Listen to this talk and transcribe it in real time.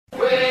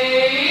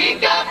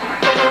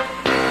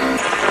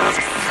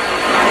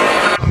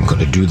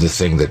do the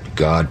thing that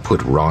God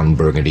put Ron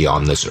Burgundy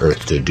on this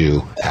earth to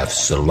do. Have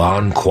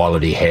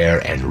salon-quality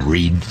hair and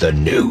read the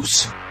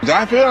news.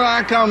 I feel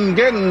like I'm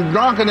getting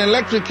drunk and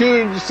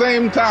electrocuted at the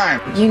same time.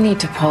 You need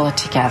to pull it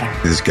together.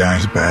 This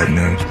guy's bad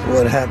news.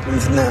 What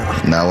happens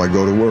now? Now I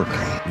go to work.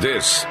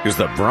 This is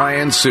the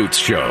Brian Suits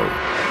Show.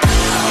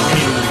 I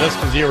mean, just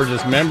because you were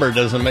dismembered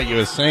doesn't make you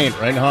a saint,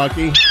 right,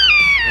 Honky?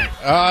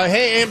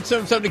 Hey, AM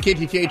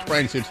 770 KTTH,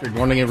 Brian Suits here. Good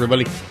morning,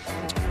 everybody.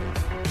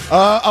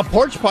 A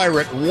porch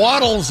pirate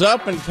waddles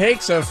up and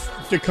takes a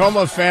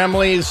Tacoma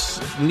family's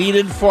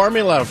needed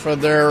formula for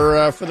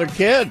their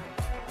kid,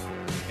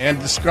 and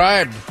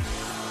described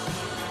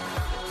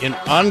in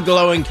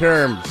unglowing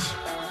terms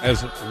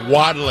as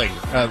waddling.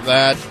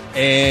 That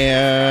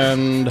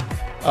and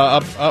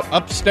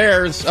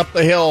upstairs, up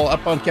the hill,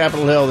 up on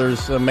Capitol Hill,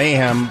 there's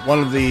mayhem. One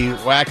of the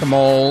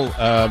whack-a-mole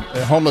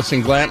homeless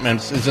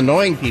encampments is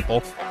annoying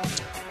people,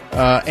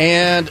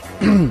 and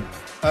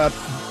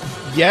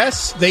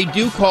yes, they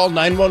do call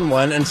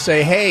 911 and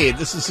say, "Hey,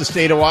 this is the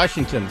state of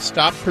Washington.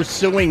 Stop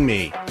pursuing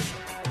me."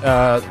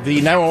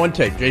 The 911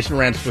 tape. Jason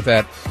Rantz with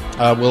that.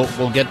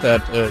 We'll get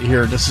that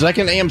here in just a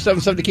second. AM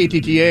 770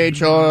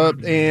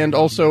 KTTH, and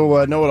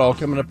also Know It All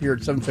coming up here at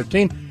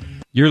 7:15.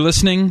 You're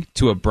listening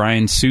to a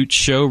Brian Suits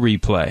Show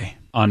replay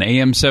on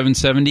AM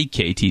 770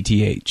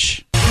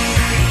 KTTH.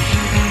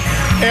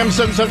 AM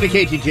 770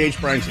 KTTH,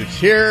 Brian Suits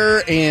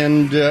here,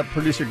 and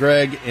producer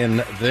Greg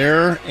in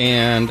there.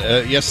 And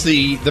yes,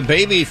 the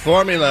baby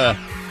formula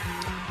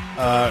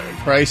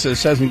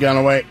crisis hasn't gone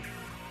away.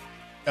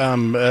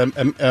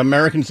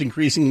 Americans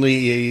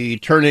increasingly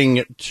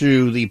turning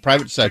to the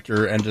private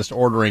sector and just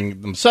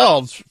ordering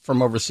themselves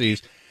from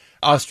overseas.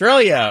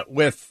 Australia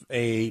with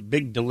a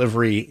big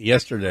delivery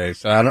yesterday.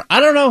 So I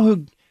don't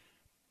know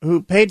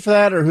who paid for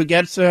that or who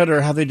gets it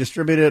or how they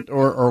distribute it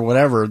or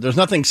whatever. There's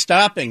nothing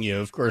stopping you,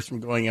 of course, from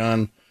going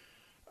on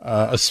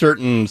a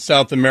certain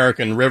South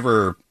American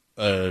river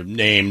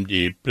named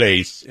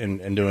place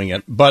and doing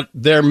it. But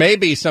there may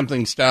be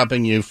something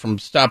stopping you from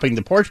stopping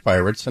the porch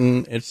pirates,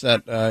 and it's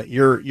that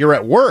you're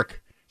at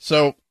work.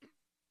 So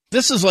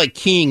this is like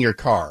keying your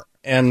car,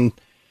 and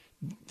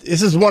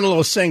this is one of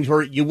those things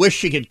where you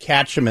wish you could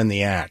catch them in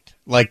the act,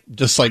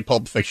 just like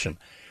Pulp Fiction.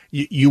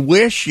 You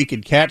wish you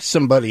could catch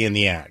somebody in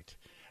the act.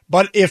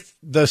 But if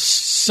the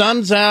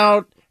sun's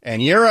out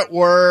and you're at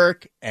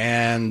work,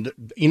 and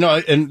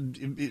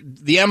and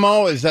the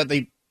MO is that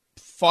they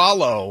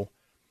follow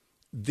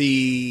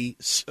the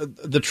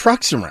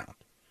trucks around,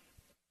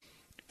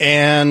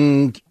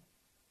 and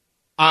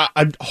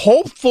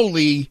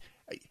hopefully,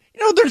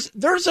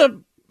 there's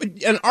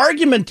an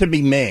argument to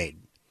be made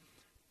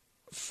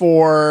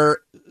for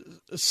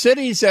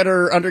cities that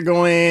are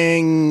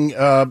undergoing,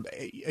 at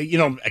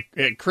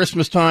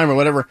Christmas time or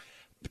whatever,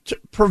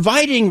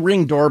 providing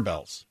Ring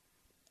doorbells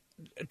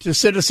to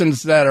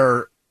citizens that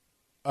are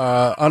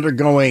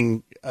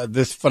undergoing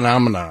this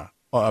phenomena.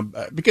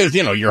 Because,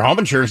 your home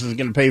insurance is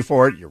going to pay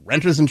for it, your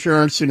renter's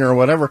insurance, or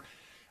whatever.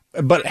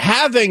 But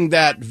having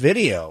that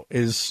video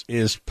is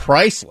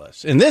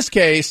priceless. In this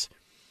case,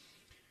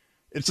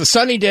 it's a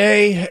sunny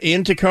day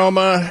in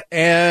Tacoma,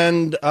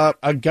 and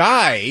a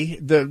guy,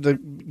 the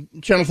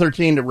Channel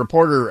 13, the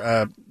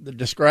reporter that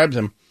describes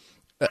him,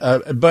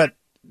 but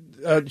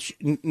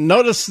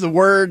notice the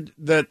word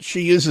that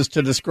she uses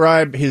to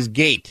describe his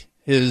gait,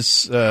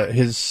 his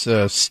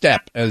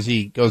step as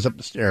he goes up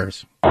the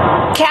stairs.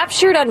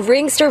 Captured on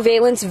Ring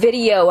surveillance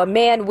video, a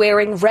man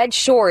wearing red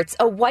shorts,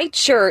 a white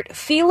shirt,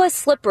 Fila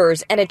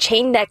slippers, and a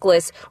chain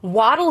necklace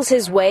waddles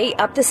his way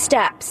up the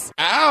steps.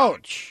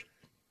 Ouch!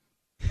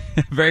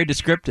 Very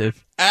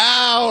descriptive.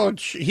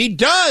 Ouch! He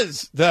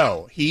does,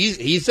 though.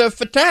 He's a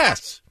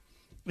fatass.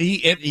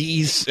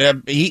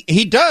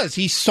 He does.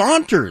 He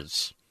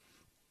saunters.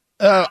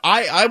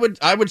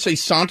 I would say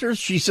saunters.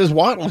 She says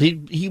waddle.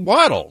 He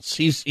waddles.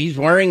 He's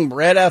wearing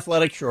red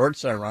athletic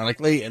shorts,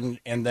 ironically,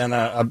 and then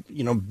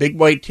a big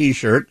white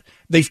T-shirt.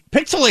 They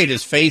pixelate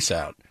his face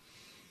out,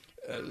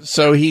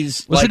 so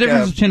he's. What's the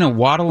difference between a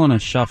waddle and a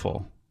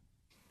shuffle?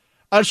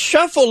 A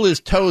shuffle is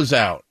toes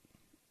out.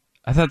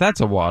 I thought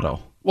that's a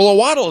waddle. Well, a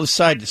waddle is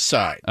side to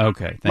side.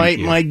 Okay, thank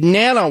you. My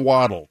Nana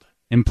waddled.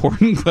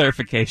 Important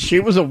clarification. She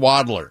was a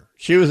waddler.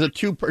 She was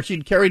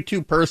she'd carry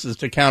two purses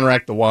to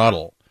counteract the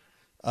waddle.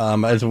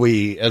 As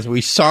we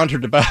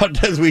sauntered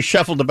about, as we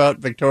shuffled about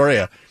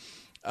Victoria.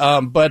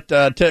 But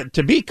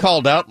to be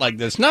called out like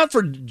this, not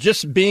for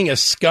just being a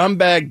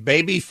scumbag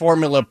baby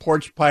formula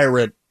porch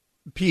pirate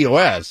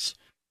POS,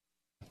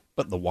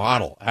 but the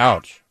waddle.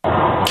 Ouch.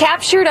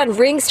 Captured on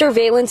Ring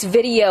surveillance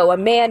video, a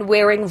man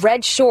wearing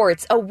red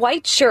shorts, a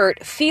white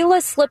shirt, Fila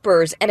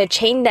slippers, and a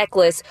chain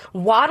necklace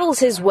waddles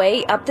his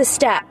way up the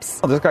steps.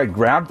 This guy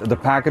grabbed the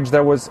package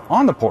that was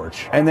on the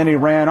porch, and then he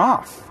ran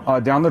off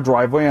down the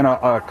driveway, and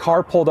a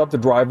car pulled up the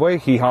driveway.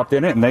 He hopped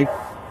in it, and they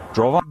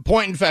drove off.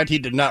 Point in fact, he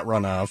did not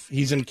run off.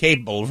 He's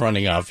incapable of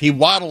running off. He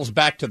waddles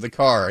back to the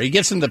car. He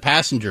gets in the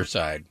passenger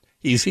side.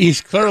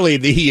 He's clearly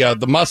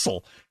the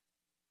muscle.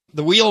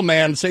 The wheel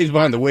man stays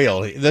behind the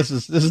wheel. This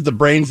is the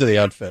brains of the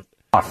outfit.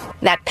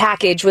 That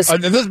package was... By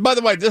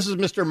the way, this is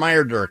Mr.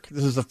 Meyerdurk.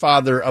 This is the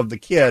father of the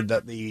kid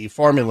that the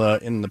formula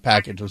in the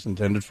package was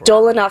intended for.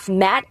 Stolen off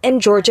Matt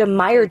and Georgia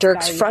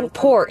Meyerdurk's front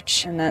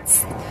porch. And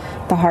that's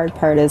the hard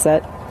part, is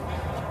that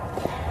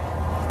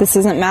this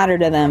doesn't matter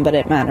to them, but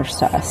it matters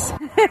to us.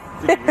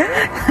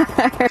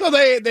 So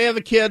they have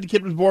a kid. The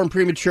kid was born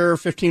premature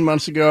 15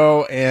 months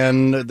ago,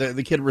 and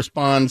the kid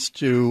responds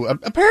to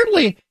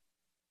apparently...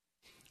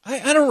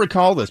 I don't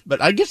recall this,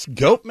 but I guess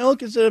goat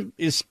milk is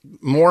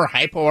more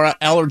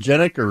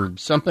hypoallergenic or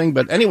something.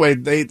 But anyway,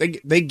 they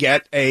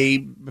get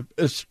a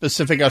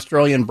specific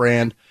Australian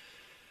brand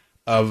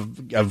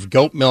of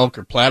goat milk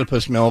or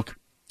platypus milk,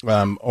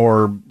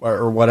 or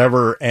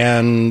whatever.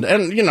 And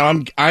you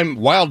know, I'm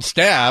wild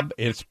stab.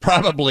 It's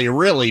probably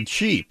really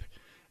cheap,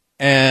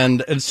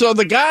 and so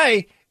the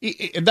guy.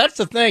 That's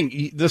the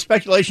thing. The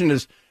speculation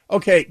is,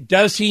 okay,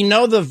 does he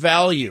know the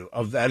value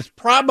of that? It's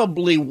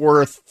probably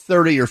worth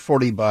 $30 or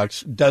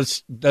 $40.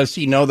 Does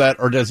he know that,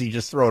 or does he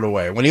just throw it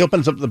away? When he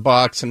opens up the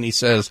box and he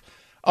says,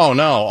 oh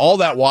no, all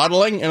that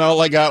waddling and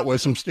all I got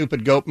was some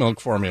stupid goat milk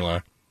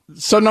formula.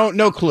 So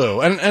no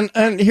clue.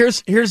 And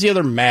here's the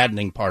other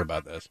maddening part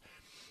about this.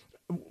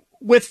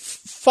 With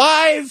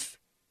 5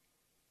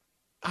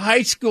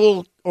 high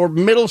school or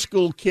middle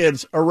school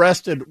kids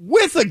arrested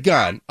with a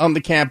gun on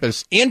the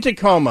campus in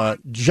Tacoma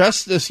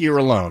just this year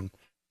alone,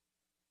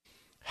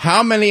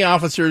 how many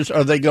officers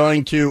are they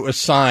going to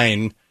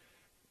assign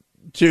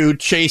to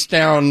chase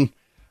down,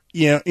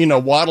 you know,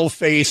 waddle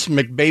face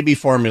McBaby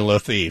formula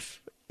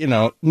thief? You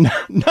know,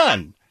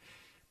 none.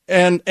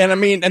 And I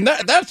mean, and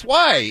that's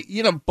why,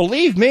 you know,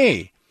 believe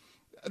me,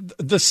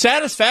 the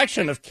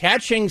satisfaction of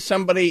catching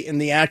somebody in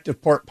the act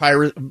of porch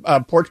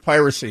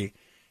piracy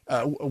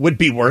would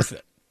be worth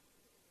it.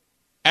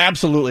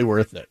 Absolutely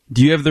worth it.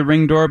 Do you have the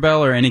Ring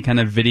doorbell or any kind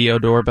of video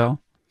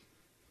doorbell?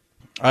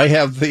 I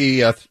have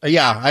the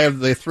I have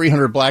the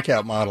 300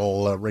 blackout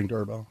model Ring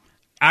doorbell.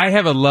 I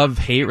have a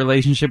love-hate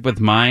relationship with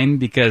mine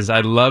because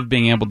I love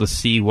being able to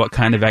see what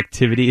kind of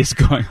activity is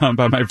going on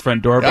by my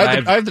front door.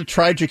 But I have the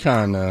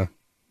Trigicon.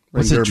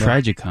 What's a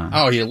Trigicon?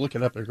 Oh, yeah, look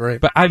it up. They're great.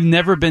 But I've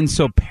never been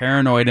so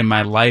paranoid in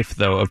my life,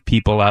 though, of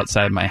people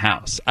outside my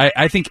house.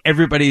 I think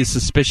everybody is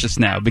suspicious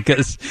now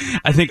because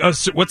I think, oh,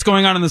 so what's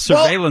going on in the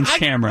surveillance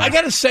camera? I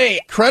got to say,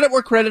 credit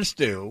where credit's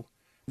due.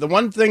 The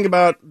one thing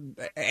about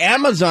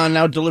Amazon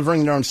now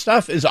delivering their own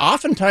stuff is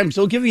oftentimes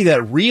they'll give you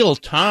that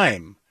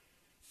real-time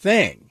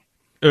thing.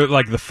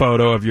 Like the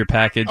photo of your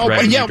package,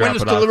 right? But yeah, when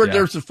it's delivered,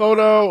 there's a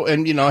photo,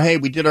 and, you know, hey,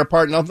 we did our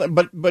part and all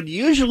that. But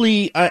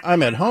usually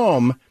I'm at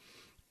home,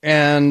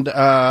 and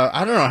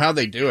I don't know how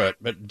they do it,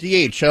 but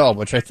DHL,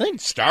 which I think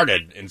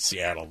started in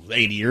Seattle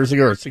 80 years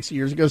ago or 60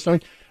 years ago,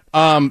 something,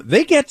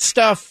 they get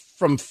stuff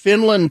from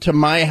Finland to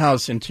my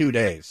house in 2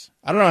 days.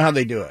 I don't know how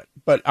they do it,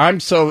 but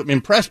I'm so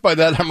impressed by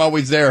that. I'm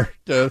always there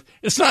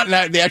it's not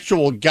the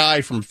actual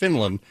guy from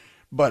Finland,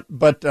 but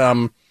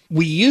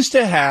we used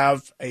to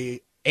have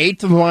a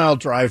 1/8 of a mile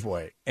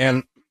driveway,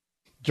 and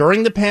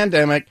during the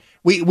pandemic,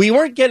 we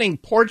weren't getting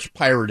porch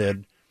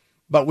pirated,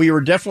 but we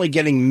were definitely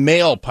getting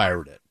mail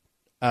pirated.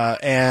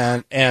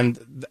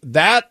 And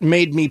that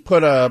made me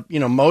put a, you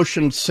know,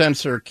 motion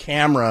sensor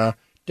camera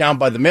down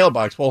by the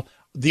mailbox. Well,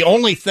 the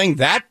only thing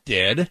that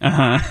did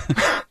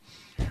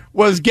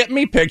was get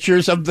me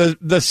pictures of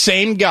the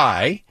same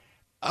guy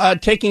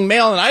taking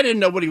mail, and I didn't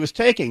know what he was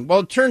taking. Well,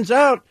 it turns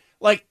out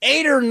like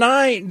 8 or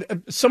 9,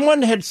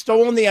 someone had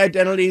stolen the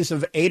identities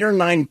of 8 or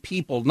 9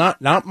 people,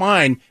 not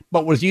mine,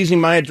 but was using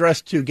my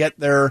address to get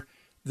their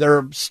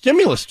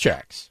stimulus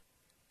checks,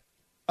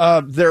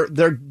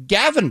 their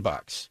Gavin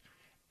bucks.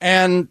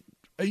 And,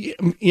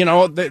 you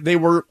know, they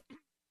were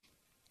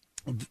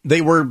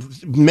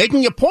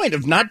making a point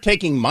of not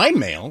taking my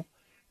mail.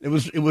 It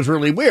was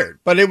really weird,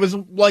 but it was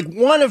like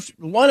one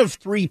of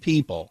 3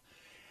 people.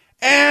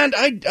 And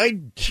I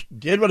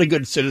did what a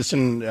good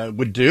citizen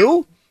would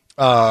do.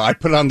 I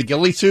put on the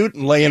ghillie suit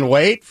and lay in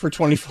wait for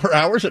 24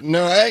 hours.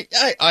 No,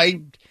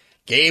 I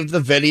gave the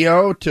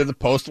video to the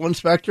postal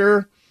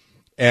inspector,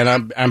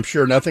 and I'm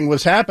sure nothing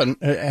was happened.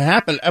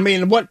 I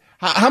mean,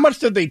 how much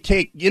did they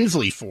take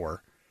Inslee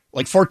for?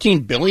 Like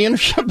 14 billion or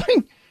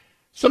something?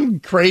 Some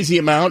crazy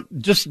amount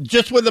just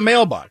with the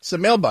mailbox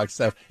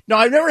stuff. No,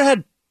 I've never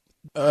had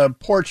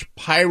porch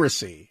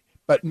piracy,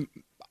 but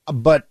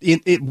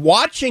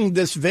watching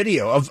this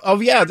video of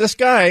this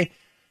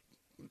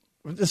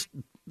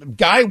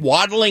guy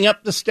waddling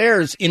up the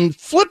stairs in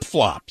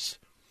flip-flops,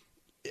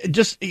 it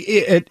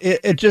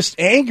just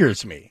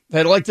angers me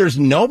that, like, there's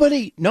no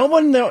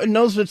one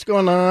knows what's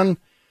going on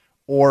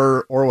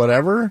or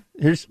whatever.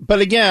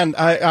 But again,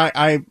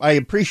 I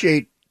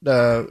appreciate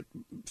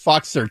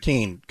Fox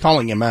 13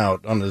 calling him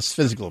out on his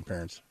physical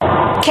appearance.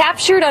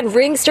 Captured on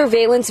Ring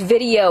surveillance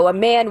video, a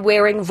man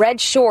wearing red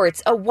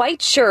shorts, a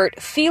white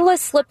shirt, Fila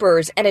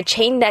slippers, and a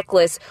chain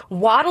necklace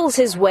waddles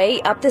his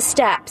way up the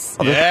steps.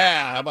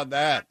 Yeah, how about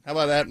that? How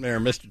about that, Mayor,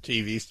 Mr.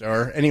 TV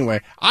star?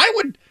 Anyway, I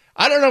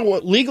don't know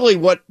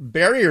what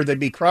barrier they'd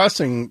be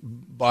crossing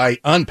by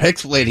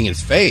unpixelating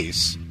his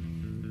face.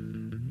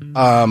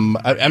 I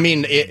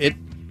mean,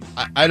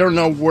 I don't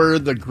know where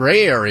the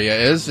gray area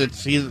is.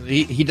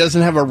 He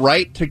doesn't have a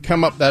right to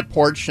come up that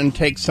porch and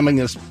take something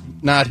that's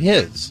not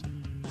his.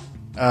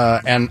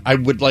 And I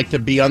would like to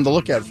be on the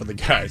lookout for the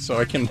guy so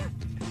I can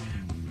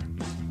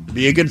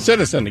be a good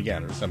citizen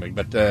again or something.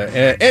 But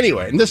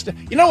anyway, and this,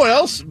 you know what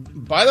else?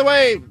 By the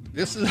way,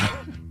 this is,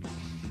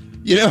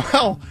 you know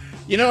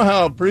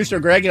how producer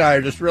Greg and I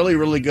are just really,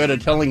 really good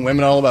at telling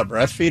women all about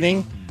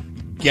breastfeeding?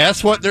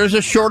 Guess what there's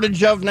a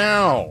shortage of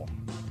now?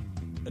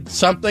 It's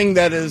something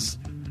that is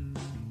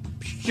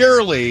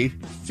purely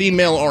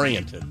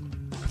female-oriented.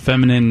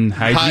 Feminine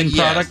hygiene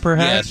product,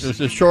 perhaps? Yes,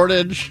 there's a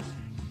shortage.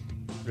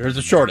 There's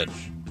a shortage.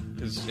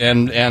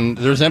 And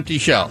there's empty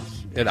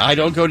shelves. And I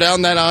don't go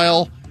down that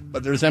aisle,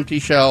 but there's empty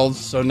shelves.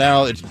 So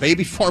now it's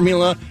baby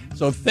formula.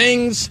 So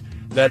things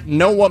that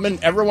no woman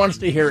ever wants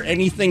to hear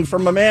anything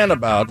from a man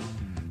about.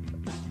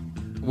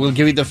 We'll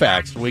give you the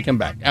facts when we come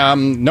back.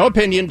 No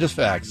opinion, just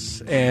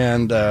facts.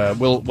 And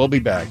we'll be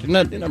back. Isn't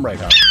that right,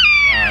 Howard?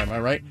 Am I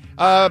right?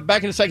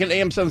 Back in a second,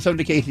 AM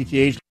 770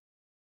 KTTH.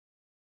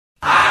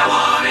 I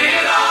want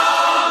it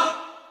all,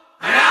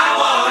 and I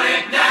want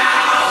it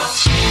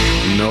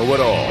now. Know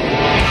it all.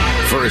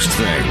 First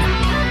thing.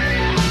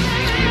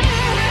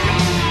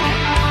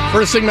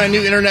 First thing, my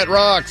new internet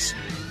rocks.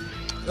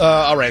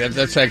 All right,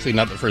 that's actually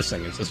not the first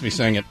thing. It's just me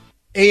saying it.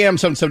 AM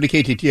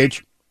 770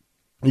 KTTH.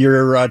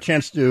 Your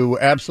chance to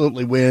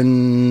absolutely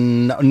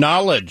win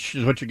knowledge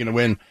is what you're going to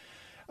win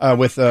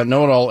with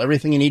Know It All.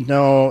 Everything you need to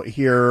know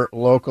here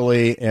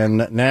locally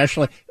and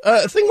nationally.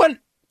 Thing went,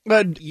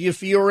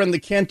 if you were in the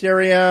Kent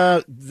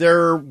area,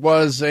 there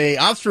was a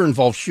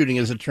officer-involved shooting,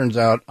 as it turns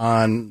out,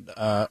 on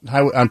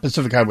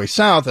Pacific Highway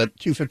South at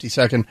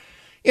 252nd,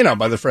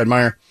 by the Fred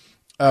Meyer.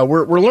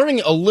 We're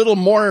learning a little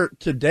more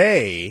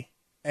today,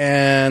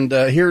 and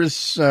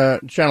here's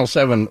Channel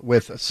 7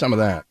 with some of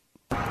that.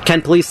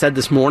 Kent police said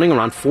this morning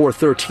around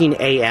 4:13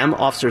 a.m.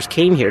 officers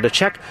came here to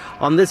check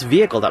on this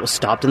vehicle that was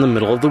stopped in the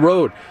middle of the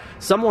road.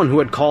 Someone who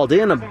had called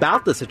in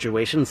about the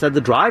situation said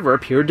the driver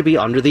appeared to be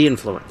under the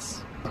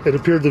influence. It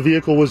appeared the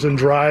vehicle was in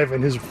drive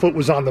and his foot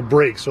was on the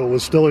brake, so it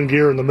was still in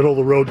gear in the middle of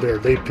the road there.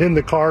 They pinned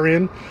the car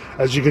in,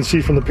 as you can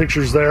see from the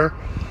pictures there,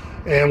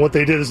 and what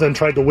they did is then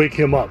tried to wake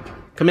him up.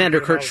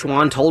 Commander Kurt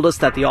Schwann told us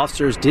that the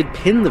officers did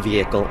pin the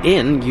vehicle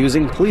in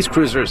using police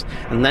cruisers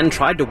and then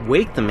tried to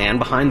wake the man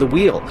behind the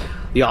wheel.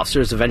 The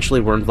officers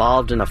eventually were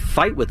involved in a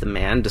fight with the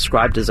man,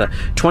 described as a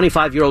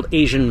 25-year-old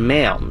Asian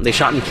male. They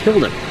shot and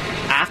killed him.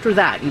 After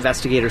that,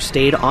 investigators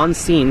stayed on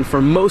scene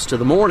for most of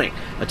the morning.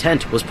 A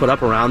tent was put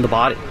up around the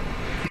body.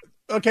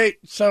 Okay,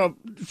 so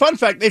fun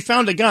fact, they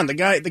found a gun. The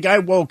guy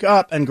woke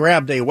up and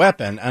grabbed a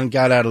weapon and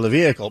got out of the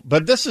vehicle.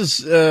 But this is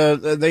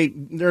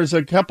there's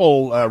a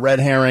couple red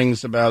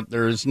herrings about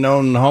there's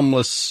known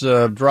homeless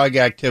drug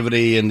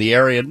activity in the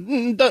area.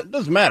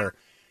 Doesn't matter.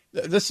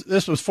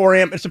 This was 4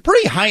 a.m. It's a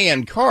pretty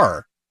high-end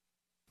car.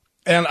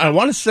 And I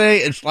want to say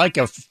it's like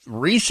a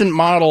recent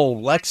model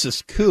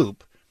Lexus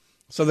Coupe.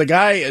 So the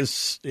guy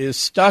is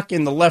stuck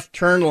in the left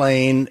turn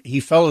lane. He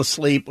fell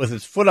asleep with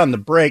his foot on the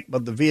brake,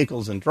 but the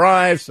vehicle's in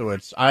drive, so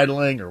it's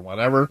idling or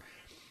whatever.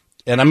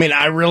 And I mean,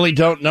 I really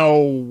don't know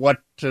what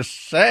to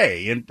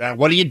say. And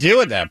what do you do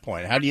at that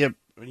point? How do you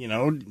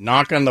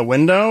knock on the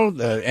window?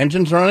 The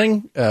engine's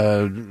running.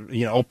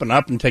 Open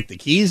up and take the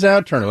keys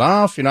out, turn it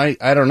off. I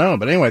don't know.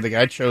 But anyway, the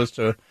guy chose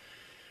to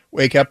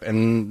wake up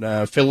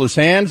and fill his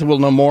hands. We'll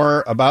know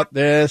more about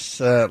this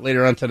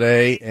later on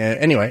today.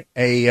 Anyway,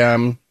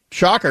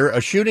 shocker, a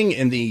shooting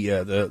in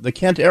the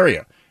Kent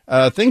area.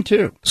 Thing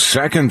two.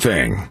 Second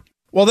thing.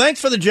 Well,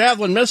 thanks for the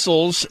Javelin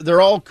missiles.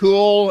 They're all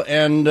cool,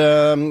 and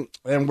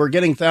we're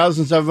getting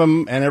thousands of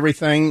them and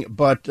everything.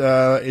 But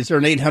is there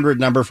an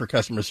 800 number for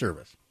customer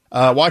service?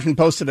 Washington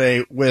Post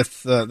today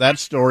with that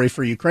story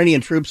for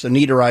Ukrainian troops. A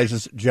need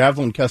arises.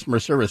 Javelin customer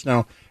service.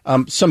 Now,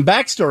 some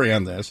backstory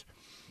on this.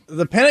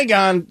 The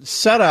Pentagon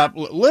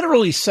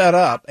literally set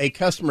up a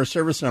customer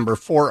service number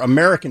for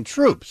American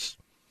troops,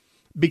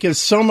 because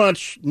so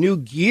much new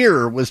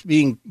gear was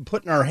being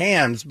put in our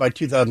hands by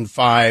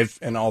 2005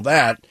 and all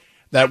that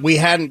we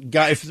hadn't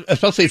got,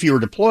 especially if you were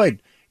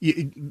deployed,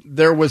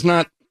 there was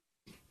not,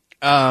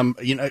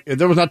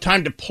 there was not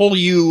time to pull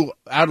you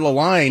out of the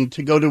line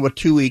to go to a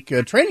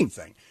 2-week training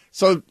thing.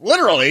 So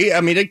literally,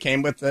 I mean, it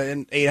came with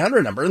an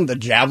 800 number, and the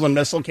Javelin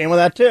missile came with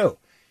that too.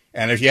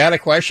 And if you had a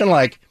question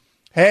like,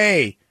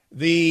 hey,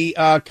 the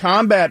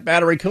combat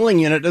battery cooling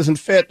unit doesn't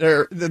fit,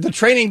 or the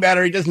training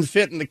battery doesn't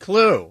fit in the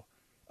clue.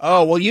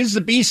 Oh, we'll use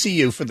the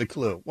BCU for the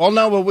clue. Well,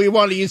 no, but we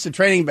want to use the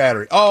training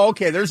battery. Oh,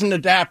 okay, there's an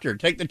adapter.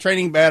 Take the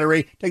training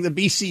battery, take the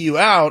BCU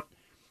out,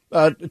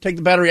 take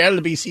the battery out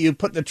of the BCU,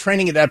 put the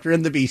training adapter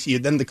in the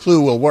BCU, then the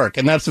clue will work.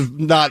 And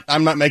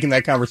I'm not making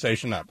that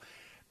conversation up.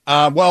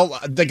 Well,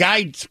 the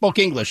guy spoke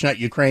English, not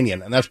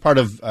Ukrainian, and that's part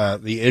of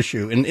the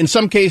issue. In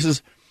some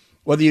cases,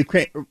 what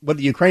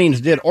the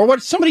Ukrainians did, or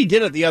what somebody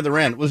did at the other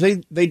end, was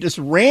they just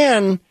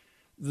ran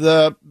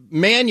the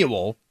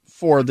manual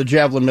for the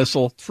Javelin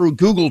missile through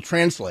Google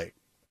Translate.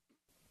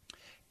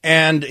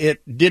 And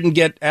it didn't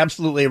get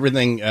absolutely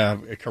everything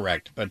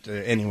correct. But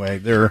anyway,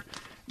 they're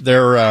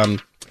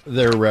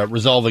they're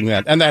resolving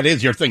that, and that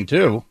is your thing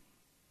too.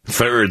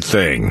 Third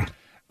thing.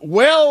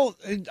 Well,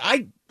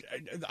 I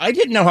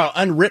didn't know how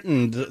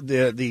unwritten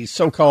the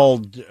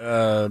so-called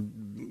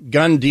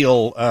gun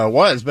deal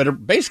was, but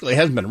it basically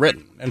hasn't been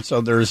written, and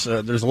so there's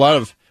a lot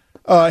of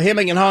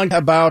hemming and hawing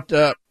about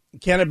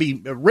can it be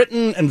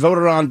written and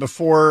voted on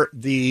before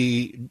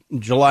the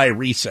July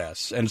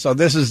recess, and so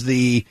this is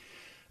the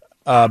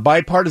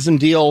bipartisan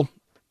deal.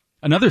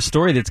 Another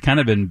story that's kind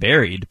of been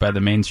buried by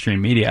the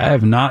mainstream media. I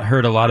have not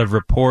heard a lot of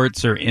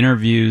reports or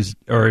interviews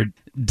or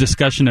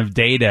discussion of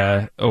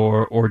data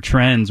or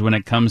trends when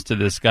it comes to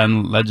this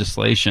gun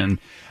legislation.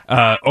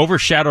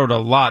 Overshadowed a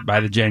lot by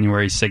the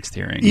January 6th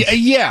hearings.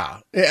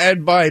 Yeah,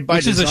 and by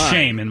which design. is a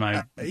shame in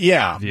my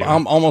view.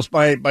 Almost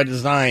by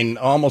design,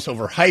 almost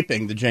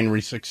overhyping the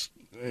January 6th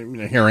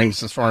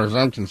hearings as far as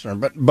I'm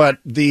concerned. But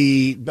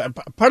the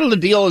part of the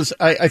deal is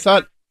I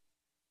thought,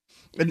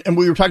 and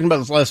we were talking about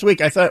this last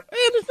week, I thought,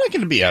 there's not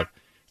going to be how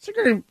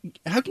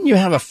can you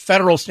have a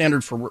federal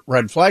standard for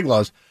red flag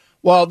laws?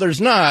 Well, there's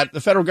not.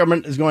 The federal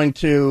government is going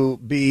to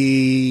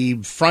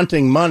be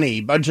fronting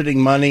money, budgeting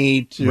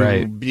money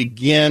to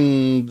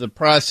begin the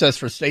process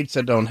for states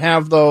that don't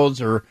have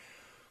those or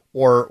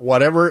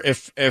whatever.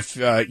 If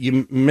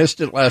you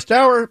missed it last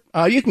hour,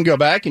 you can go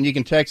back and you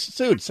can text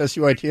SUITS,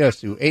 SUITS,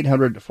 to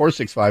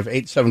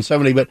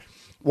 800-465-8770. But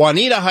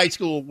Juanita High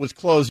School was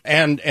closed,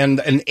 and an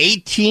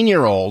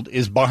 18-year-old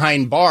is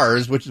behind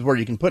bars, which is where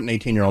you can put an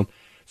 18-year-old,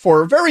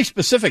 for very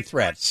specific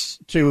threats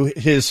to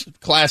his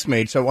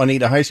classmates at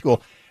Juanita High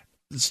School.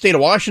 The state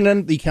of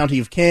Washington, the county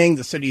of King,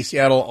 the city of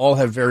Seattle all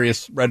have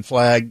various red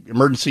flag,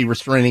 emergency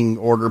restraining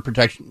order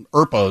protection,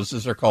 ERPOs,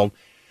 as they're called.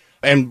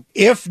 And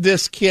if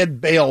this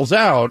kid bails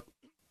out,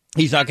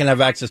 he's not going to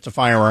have access to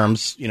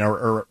firearms,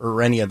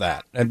 or any of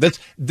that. And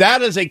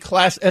that's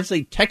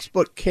a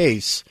textbook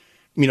case.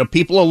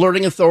 People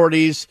alerting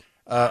authorities,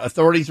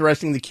 authorities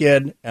arresting the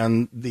kid,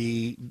 and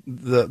the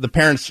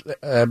parents,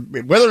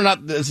 whether or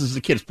not this is the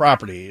kid's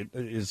property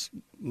is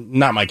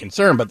not my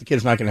concern, but the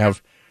kid's not going to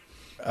have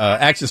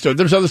access to it.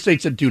 There's other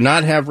states that do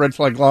not have red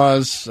flag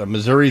laws.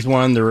 Missouri's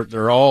one.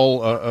 They're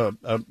all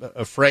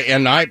afraid,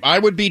 and I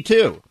would be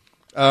too.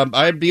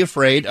 I'd be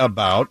afraid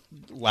about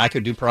lack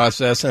of due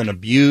process and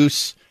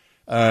abuse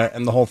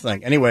and the whole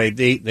thing. Anyway,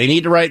 they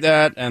need to write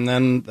that, and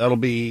then that'll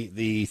be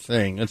the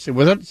thing. Let's see.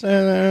 Was that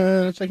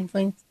the second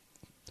thing?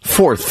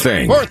 Fourth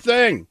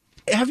thing.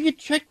 Have you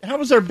checked? How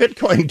was our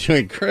Bitcoin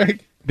doing,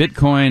 Craig?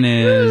 Bitcoin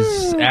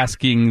is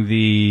asking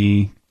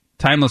the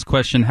timeless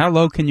question, how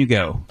low can you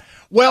go?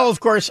 Well, of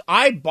course,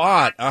 I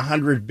bought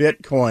 100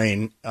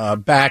 Bitcoin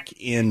back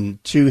in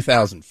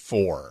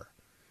 2004.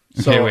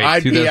 So Okay, wait,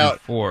 I'd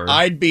 2004.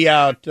 be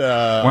out.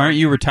 Why aren't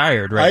you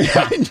retired right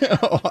now? I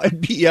know.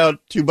 I'd be out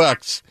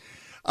 $2.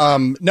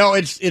 No,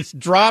 it's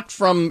dropped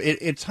from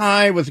its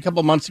high was a couple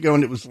of months ago,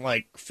 and it was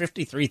like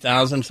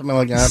 53,000, something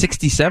like that.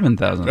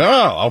 67,000.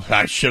 Oh,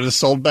 I should have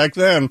sold back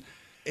then.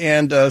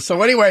 And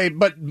so anyway,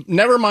 but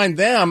never mind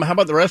them. How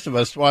about the rest of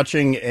us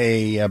watching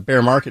a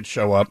bear market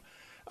show up?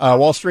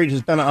 Wall Street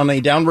has been on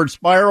a downward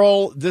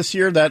spiral this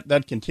year.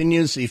 That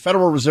continues. The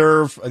Federal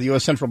Reserve, the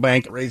U.S. Central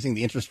Bank, raising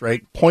the interest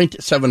rate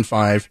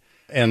 0.75,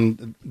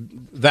 and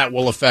that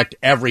will affect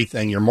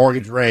everything, your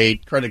mortgage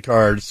rate, credit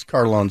cards,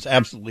 car loans,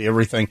 absolutely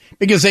everything,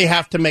 because they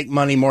have to make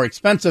money more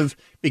expensive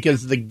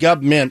because the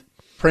government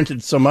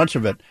printed so much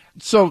of it.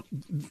 So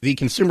the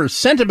Consumer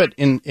Sentiment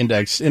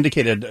Index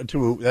indicated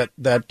that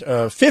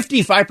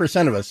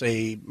 55% of us,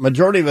 a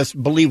majority of us,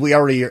 believe we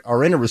already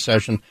are in a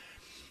recession.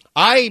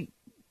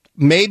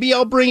 Maybe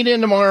I'll bring it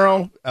in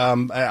tomorrow.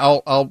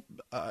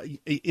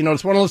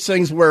 It's one of those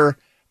things where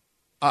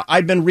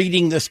I've been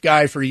reading this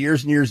guy for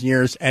years and years and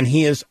years, and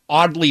he is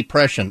oddly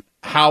prescient.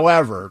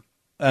 However,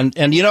 and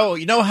you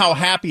know how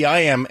happy I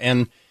am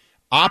and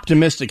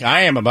optimistic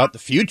I am about the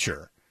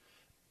future.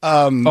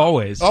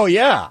 Always. Oh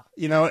yeah,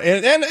 and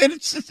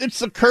it's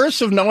the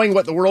curse of knowing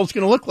what the world's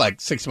going to look like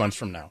 6 months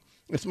from now.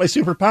 It's my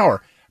superpower.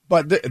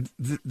 But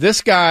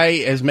this guy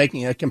is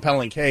making a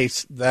compelling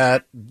case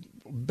that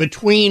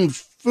between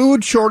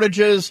food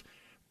shortages,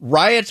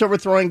 riots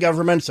overthrowing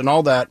governments, and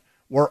all that,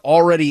 we're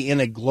already in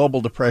a global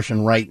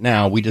depression right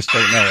now. We just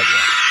don't know it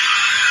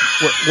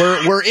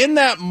yet. We're in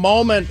that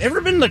moment.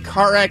 Ever been in a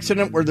car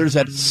accident where there's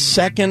that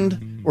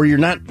second where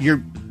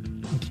you're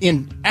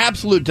in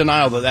absolute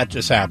denial that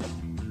just happened?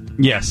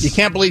 Yes. You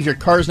can't believe your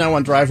car's now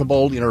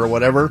undrivable, or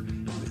whatever.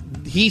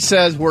 He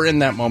says we're in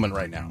that moment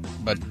right now.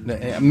 But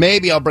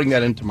maybe I'll bring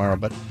that in tomorrow.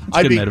 But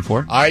That's a good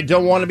metaphor. I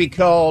don't want to be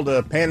called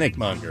a panic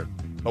monger.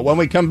 But when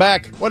we come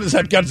back, what is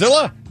that,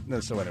 Godzilla?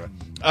 No, so anyway.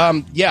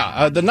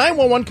 The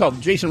 911 call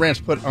Jason Rance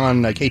put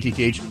on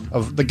KTTH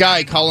of the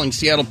guy calling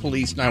Seattle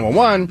Police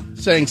 911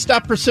 saying,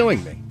 stop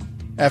pursuing me.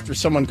 After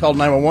someone called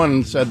 911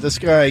 and said, this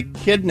guy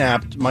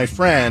kidnapped my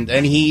friend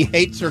and he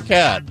hates her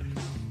cat.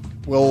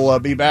 We'll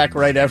be back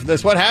right after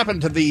this. What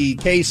happened to the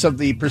case of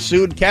the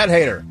pursued cat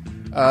hater?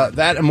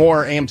 That and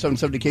more, AM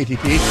 770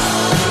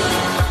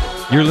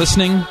 KTTH. You're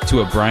listening to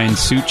a Brian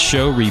Suits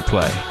Show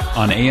replay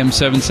on AM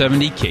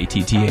 770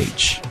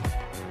 KTTH.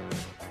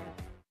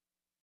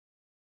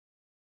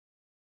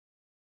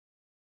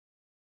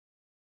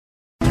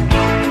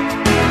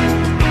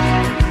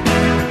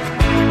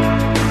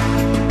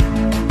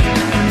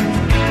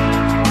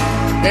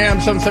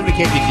 AM 770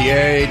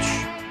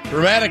 KPTH.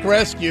 Dramatic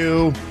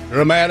rescue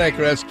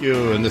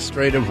in the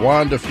Strait of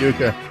Juan de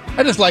Fuca.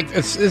 I just like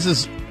this. This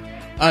is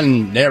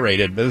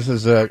unnarrated, but this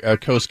is a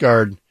Coast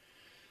Guard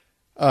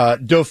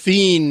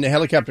Dauphine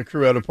helicopter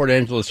crew out of Port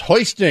Angeles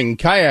hoisting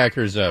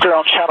kayakers up.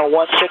 On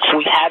channel 16,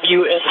 we have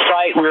you in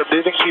sight. We're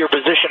moving to your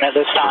position at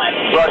this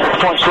time. Roger,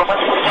 point swimmer.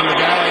 And the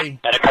guy.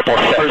 And a couple of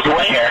swimmers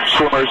away here.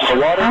 Swimmers in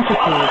the water.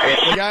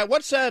 The guy,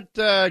 what's that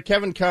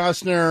Kevin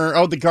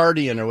Costner, The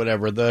Guardian or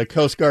whatever, the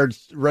Coast Guard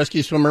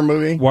rescue swimmer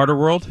movie?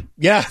 Waterworld?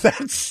 Yeah,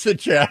 that's the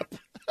chap.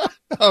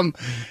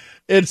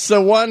 It's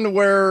the one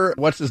where,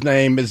 what's his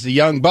name, is the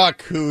young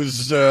buck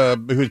who's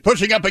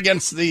pushing up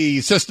against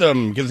the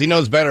system because he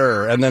knows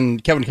better, and then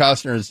Kevin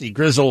Costner is the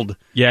grizzled.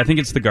 Yeah, I think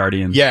it's The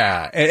Guardian.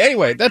 Yeah.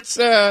 Anyway, that's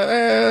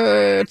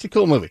it's a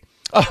cool movie.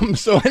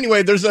 So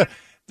anyway, there's a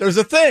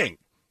thing,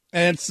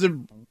 and it's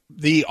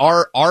the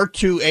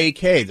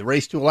R2AK, the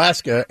Race to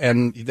Alaska,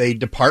 and they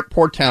depart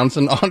Port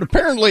Townsend on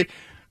apparently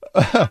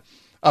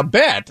a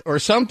bet or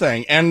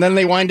something, and then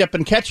they wind up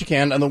in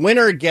Ketchikan, and the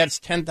winner gets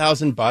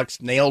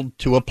 $10,000 nailed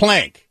to a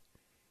plank.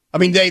 I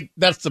mean,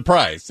 that's the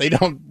prize. They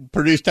don't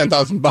produce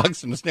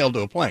 $10,000 and it's nailed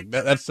to a plank.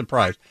 That's the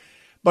prize.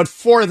 But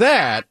for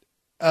that,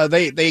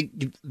 they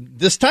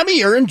this time of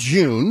year in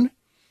June,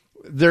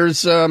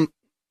 there's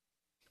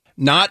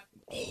not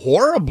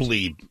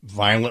horribly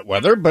violent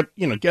weather, but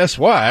guess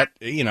what?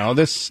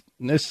 This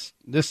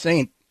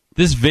ain't.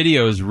 This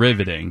video is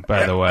riveting,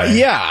 by the way.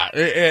 Yeah,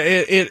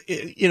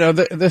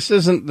 this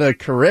isn't the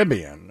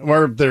Caribbean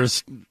where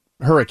there's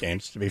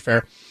hurricanes, to be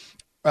fair.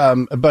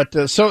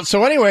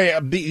 So anyway,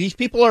 these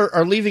people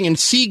are leaving in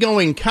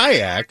seagoing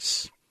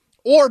kayaks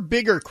or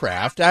bigger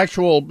craft,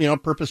 actual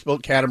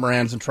purpose-built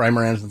catamarans and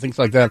trimarans and things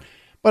like that.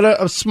 But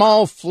a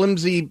small,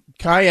 flimsy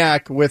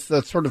kayak with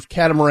a sort of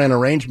catamaran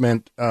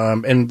arrangement,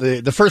 and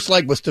the first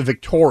leg was to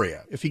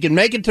Victoria. If you can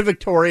make it to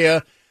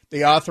Victoria,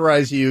 they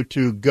authorize you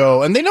to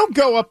go, and they don't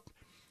go up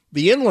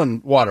the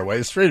inland waterway,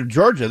 the Strait of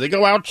Georgia. They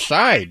go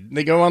outside.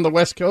 They go on the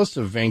west coast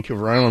of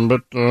Vancouver Island.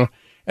 But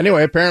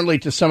anyway, apparently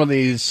to some of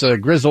these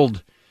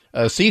grizzled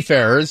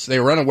seafarers, they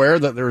were unaware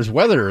that there was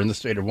weather in the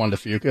Strait of Juan de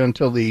Fuca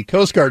until the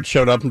Coast Guard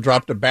showed up and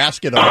dropped a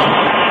basket on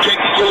them. Take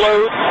your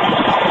load.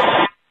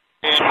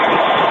 And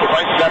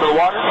devices out of the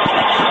water.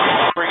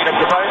 Bringing up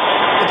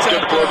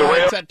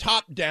device. It's a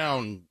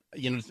top-down.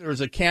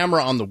 There's a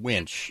camera on the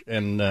winch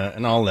and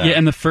all that. Yeah,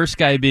 and the first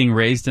guy being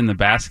raised in the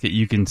basket,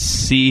 you can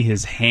see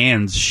his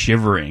hands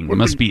shivering. It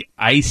must be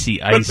icy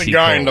Put the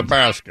guy cold. in the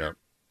basket.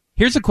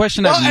 Here's a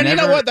question I've never... you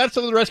know what? That's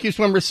what the rescue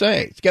swimmers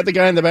say. It's get the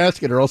guy in the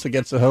basket or else it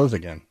gets the hose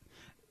again.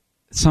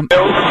 I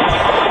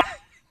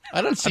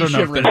don't see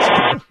shivering.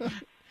 I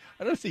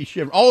don't see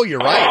shivering. Oh, you're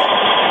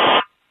right.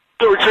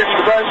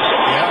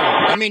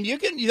 Yeah, I mean, you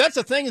can. That's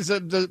the thing is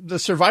the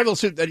survival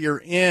suit that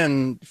you're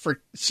in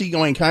for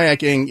seagoing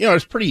kayaking.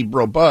 It's pretty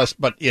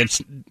robust, but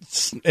it's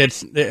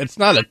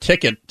not a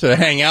ticket to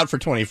hang out for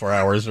 24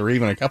 hours or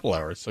even a couple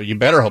hours. So you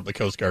better hope the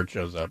Coast Guard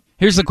shows up.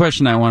 Here's the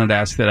question I wanted to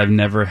ask that I've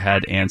never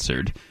had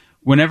answered.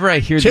 Whenever I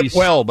hear tip these,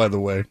 well, by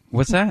the way,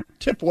 what's that?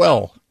 Tip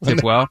well.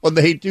 When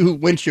they do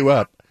winch you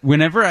up.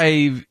 Whenever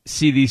I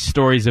see these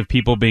stories of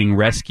people being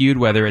rescued,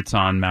 whether it's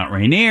on Mount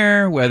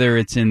Rainier, whether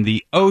it's in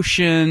the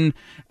ocean,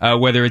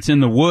 whether it's in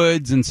the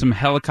woods and some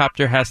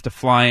helicopter has to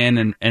fly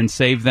in and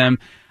save them,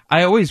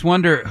 I always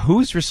wonder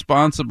who's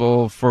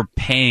responsible for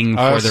paying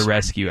for the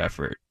rescue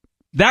effort.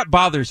 That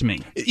bothers me.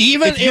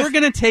 Even if you're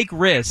going to take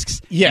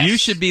risks, yes, you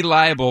should be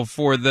liable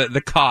for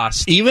the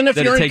cost. Even if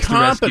that your it takes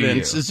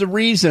incompetence is the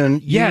reason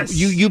yes.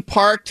 you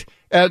parked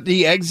at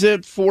the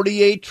exit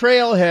 48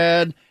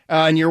 trailhead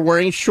and you're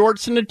wearing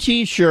shorts and a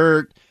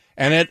T-shirt,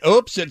 and it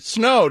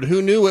snowed.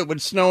 Who knew it would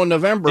snow in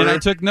November? And I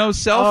took no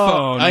cell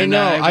phone. I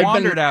know. I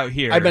wandered out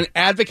here. I've been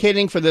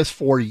advocating for this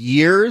for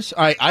years.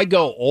 I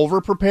go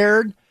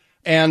over-prepared,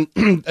 and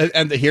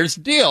here's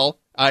the deal.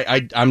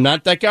 I'm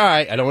not that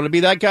guy. I don't want to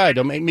be that guy.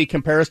 Don't make me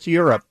compare us to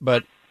Europe,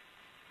 but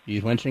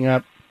he's winching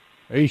up.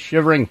 He's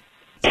shivering.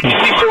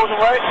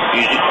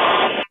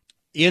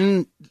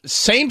 In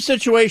same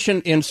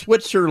situation in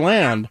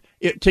Switzerland,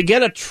 to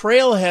get a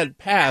trailhead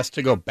pass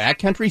to go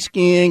backcountry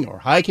skiing or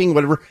hiking,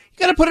 whatever, you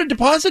got to put a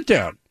deposit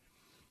down.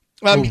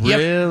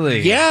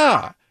 Really?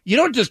 Yeah. You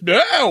don't just, look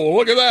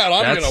at that.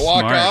 I'm going to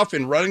walk smart. off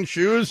in running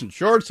shoes and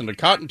shorts and a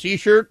cotton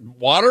T-shirt,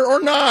 water or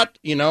not,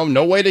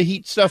 no way to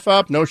heat stuff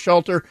up, no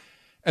shelter,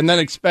 and then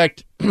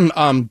expect,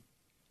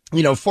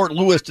 Fort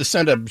Lewis to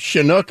send a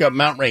Chinook up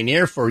Mount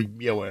Rainier for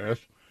you.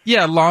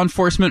 Yeah, law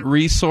enforcement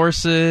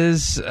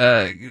resources,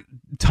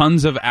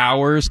 tons of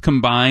hours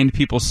combined,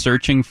 people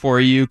searching for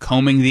you,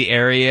 combing the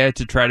area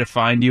to try to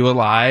find you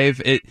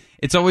alive.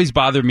 It's always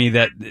bothered me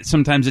that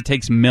sometimes it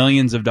takes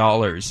millions of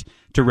dollars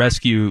to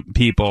rescue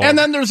people. And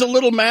then there's a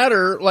little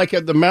matter, like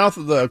at the mouth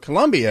of the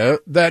Columbia,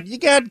 that you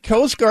got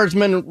Coast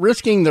Guardsmen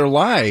risking their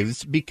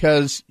lives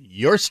because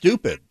you're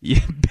stupid.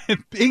 Yeah,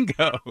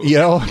 bingo.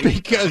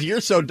 Because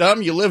you're so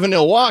dumb you live in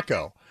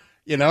Ilwaco.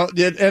 And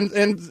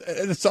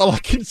that's all I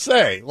can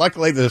say.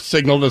 Luckily, the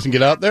signal doesn't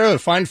get out there. They're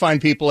fine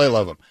people. I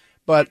love them.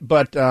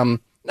 But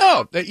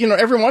no,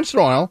 every once in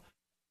a while,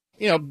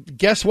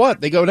 guess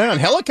what? They go down.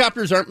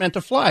 Helicopters aren't meant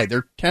to fly.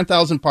 They're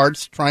 10,000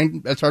 parts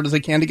trying as hard as they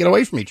can to get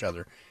away from each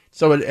other.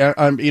 So,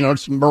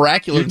 it's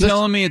miraculous. You're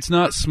telling me it's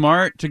not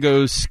smart to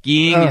go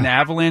skiing in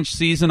avalanche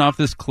season off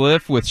this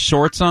cliff with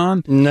shorts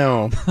on?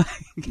 No.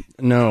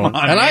 No. On,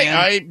 and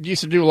I used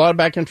to do a lot of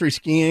backcountry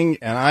skiing,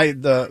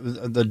 and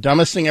the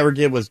dumbest thing I ever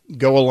did was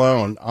go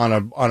alone on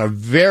a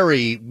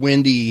very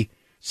windy,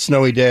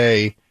 snowy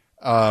day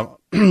at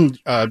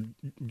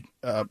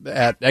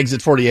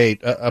exit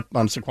 48 up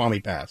on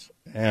Suquamish Pass.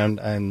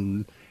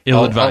 And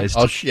ill-advised.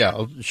 I'll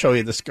show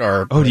you the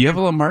scar. Oh, do you have a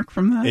little mark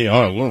from that? Yeah,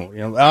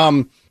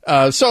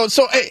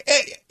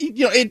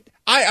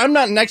 I'm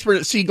not an expert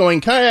at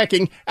seagoing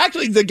kayaking.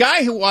 Actually, the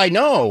guy who I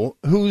know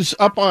who's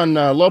up on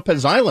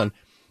Lopez Island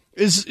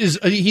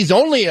he's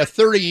only a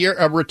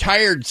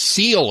retired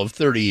SEAL of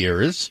 30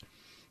 years,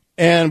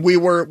 and we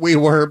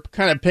were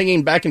kind of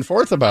pinging back and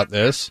forth about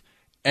this.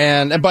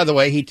 And by the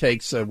way, he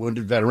takes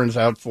wounded veterans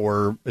out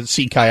for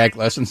sea kayak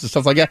lessons and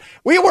stuff like that.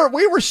 We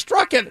were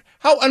struck at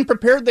how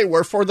unprepared they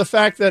were for the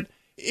fact that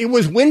it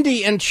was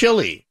windy and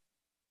chilly,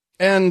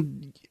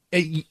 and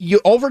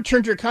you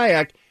overturned your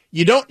kayak.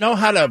 You don't know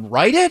how to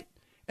right it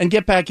and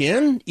get back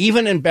in,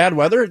 even in bad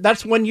weather.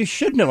 That's when you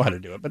should know how to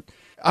do it. But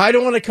I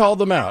don't want to call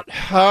them out.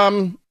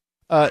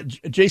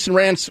 Jason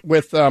Rantz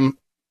with 2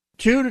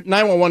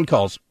 911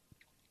 calls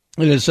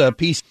in his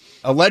piece.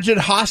 Alleged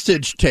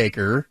hostage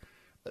taker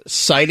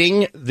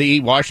citing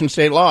the Washington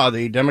state law,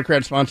 the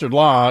Democrat-sponsored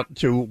law,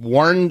 to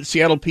warn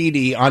Seattle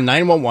PD on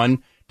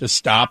 911 to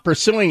stop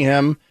pursuing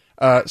him.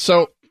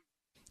 So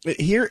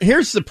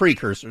here's the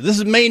precursor. This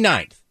is May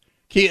 9th.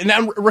 Okay,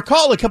 now,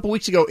 recall a couple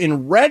weeks ago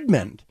in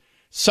Redmond,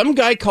 some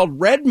guy called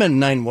Redmond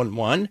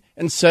 911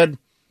 and said,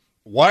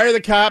 "Why are the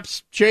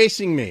cops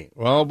chasing me?"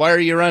 "Well, why are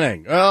you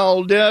running?"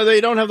 "Well,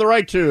 they don't have the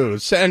right to."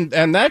 And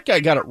that guy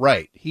got it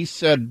right. He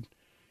said,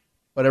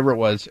 whatever it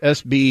was,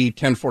 SB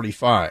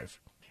 1045.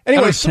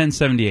 Anyway,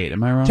 1078.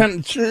 Am I wrong?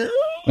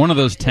 One of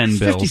those 10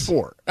 bills.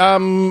 54.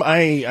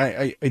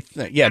 I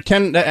think, yeah,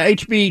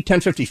 HB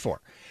 1054.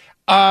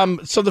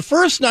 So the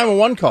first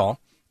 911 call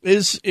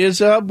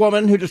is a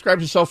woman who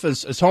describes herself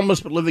as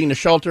homeless but living in a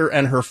shelter,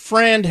 and her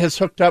friend has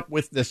hooked up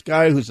with this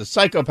guy who's a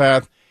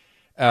psychopath,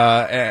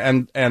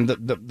 and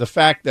the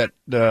fact that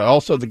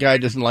also the guy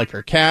doesn't like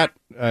her cat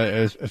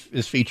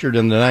is featured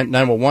in the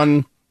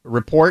 911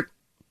 report.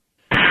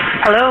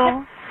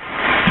 Hello.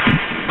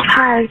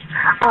 Hi.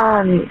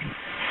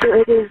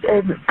 It is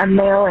a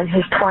male in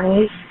his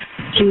 20s.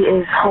 He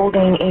is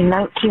holding a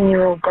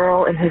 19-year-old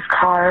girl in his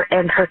car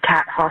and her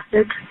cat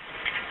hostage.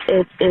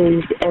 It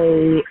is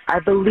I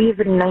believe,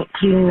 a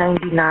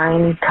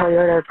 1999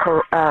 Toyota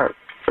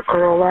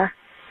Corolla.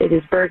 It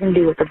is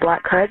burgundy with a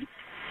black hood.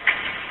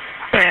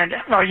 And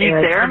are you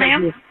there,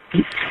 ma'am?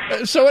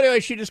 So anyway,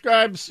 she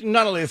describes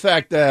not only the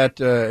fact that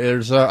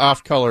there's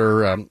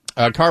off-color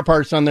car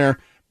parts on there,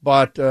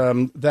 but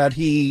that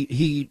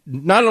he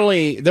not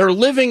only, they're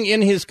living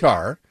in his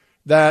car,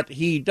 that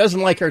he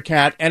doesn't like her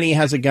cat, and he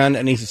has a gun,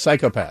 and he's a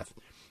psychopath.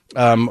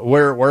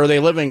 Where are they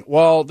living?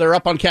 Well, they're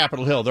up on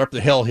Capitol Hill. They're up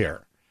the hill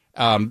here.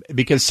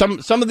 Because some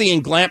of the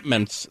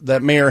englampments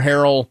that Mayor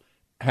Harrell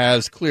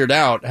has cleared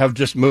out have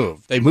just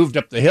moved. They moved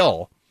up the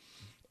hill.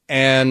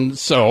 And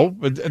so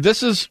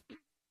this is,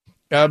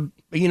 a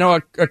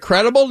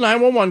credible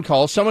 911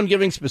 call, someone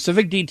giving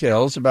specific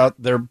details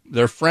about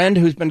their friend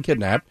who's been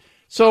kidnapped.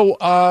 So,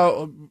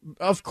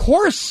 of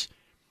course,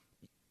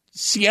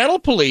 Seattle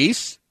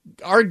police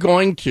are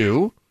going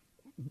to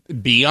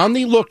be on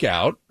the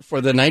lookout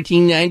for the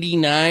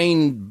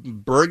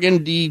 1999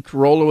 burgundy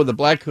Corolla with a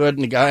black hood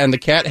and the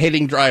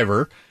cat-hating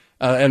driver,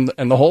 and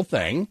the whole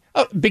thing,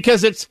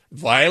 because it's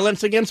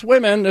violence against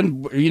women,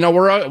 and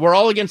we're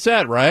all against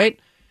that, right?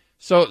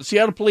 So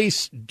Seattle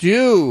police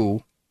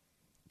do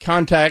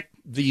contact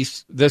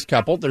this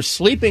couple. They're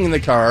sleeping in the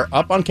car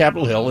up on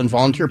Capitol Hill in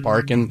Volunteer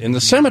Park in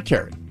the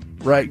cemetery,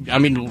 right? I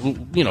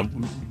mean,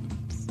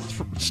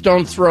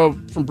 stone's throw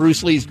from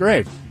Bruce Lee's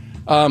grave.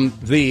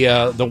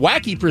 The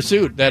wacky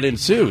pursuit that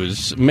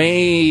ensues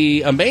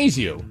may amaze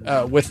you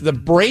with the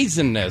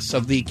brazenness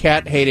of the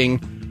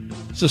cat-hating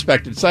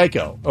suspected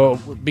psycho,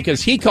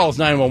 because he calls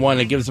 911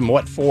 and gives them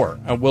what for.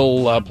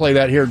 We'll play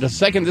that here in just a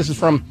second. This is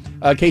from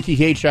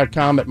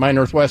KTTH.com at My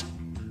Northwest,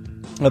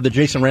 the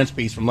Jason Rantz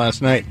piece from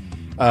last night.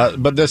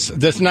 But this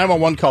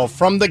 911 call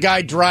from the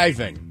guy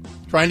driving,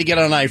 trying to get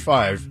on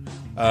I-5,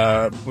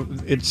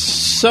 it's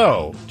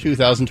so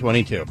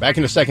 2022. Back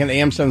in a second,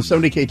 AM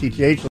 770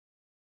 KTTH.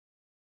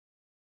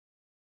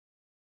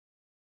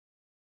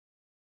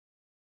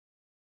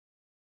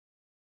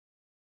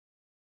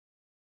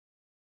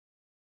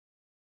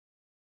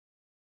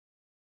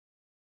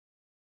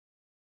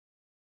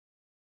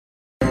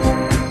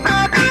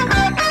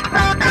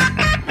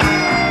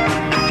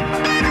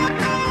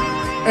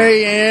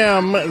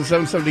 AM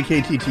 770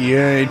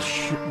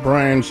 KTTH.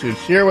 Brian Schutz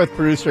here with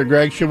producer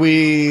Greg. Should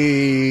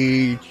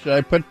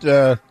I put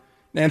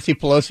Nancy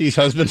Pelosi's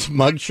husband's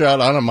mugshot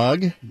on a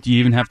mug? Do you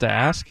even have to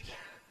ask?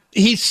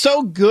 He's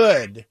so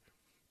good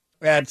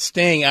at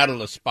staying out of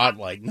the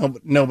spotlight.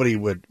 Nobody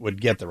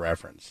would get the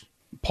reference.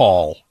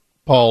 Paul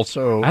Paul.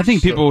 So I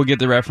think people will get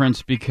the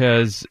reference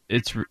because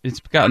it's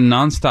got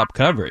nonstop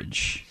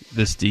coverage.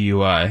 This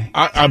DUI.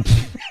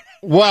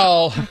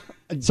 Well,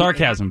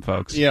 sarcasm,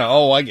 folks. Yeah.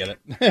 Oh, I get it.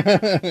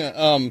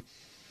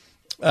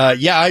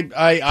 Can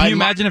you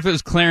imagine if it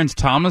was Clarence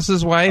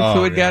Thomas's wife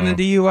who had gotten a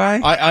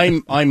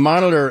DUI? I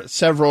monitor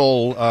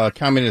several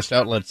communist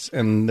outlets,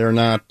 and they're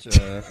not.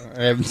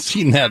 I haven't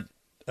seen that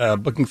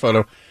booking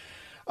photo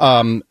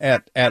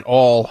at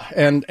all.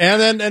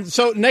 And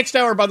so next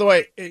hour, by the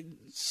way,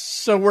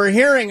 so we're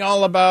hearing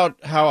all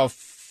about how a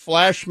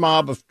flash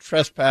mob of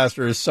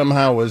trespassers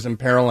somehow was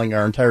imperiling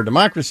our entire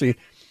democracy.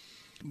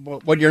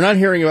 What you're not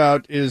hearing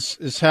about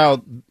is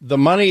how the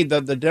money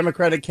that the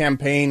Democratic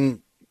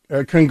campaign.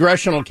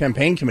 Congressional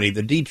Campaign Committee,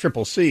 the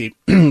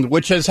DCCC,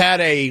 which has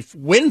had a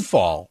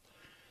windfall,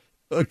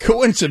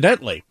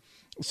 coincidentally,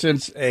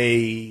 since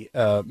the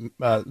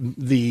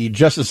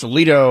Justice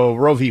Alito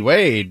Roe v.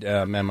 Wade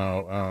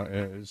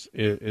memo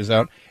is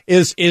out,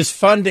 is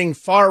funding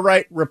far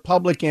right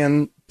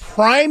Republican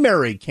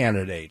primary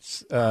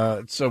candidates.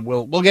 So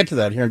we'll get to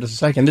that here in just a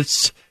second.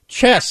 It's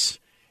chess.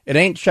 It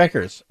ain't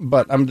checkers.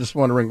 But I'm just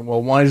wondering,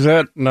 well, why is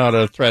that not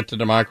a threat to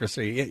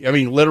democracy? I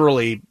mean,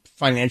 literally.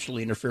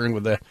 Financially interfering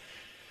with the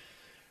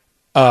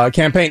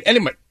campaign.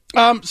 Anyway,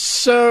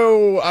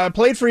 so I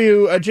played for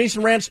you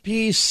Jason Rant's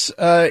piece.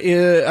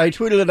 I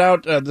tweeted it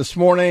out this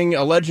morning.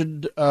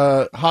 Alleged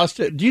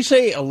hostage. Do you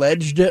say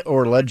alleged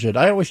or alleged?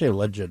 I always say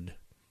alleged.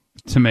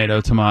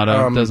 Tomato.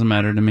 Doesn't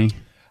matter to me.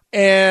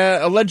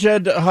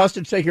 Alleged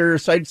hostage taker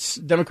cites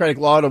Democratic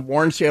law to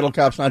warn Seattle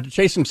cops not to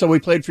chase him. So we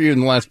played for you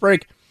in the last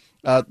break.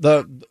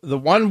 The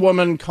one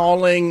woman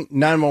calling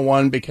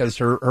 911 because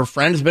her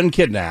friend's been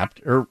kidnapped,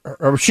 or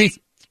she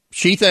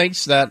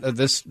thinks that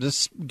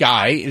this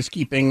guy is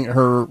keeping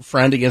her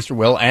friend against her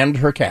will and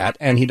her cat,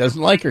 and he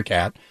doesn't like her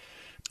cat.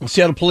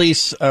 Seattle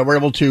police were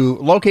able to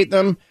locate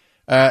them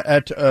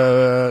at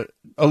a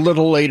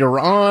little later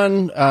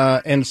on,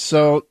 and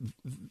so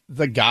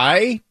the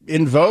guy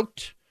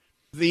invoked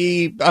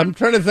I'm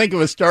trying to think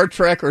of a Star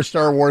Trek or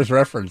Star Wars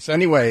reference.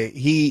 Anyway,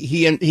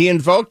 he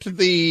invoked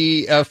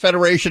the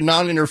Federation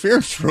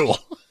non-interference rule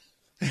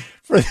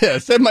for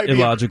this. That might be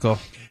illogical.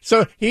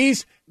 So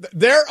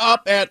they're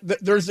up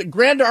there's a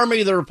Grand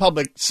Army of the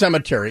Republic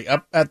cemetery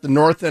up at the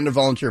north end of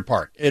Volunteer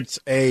Park. It's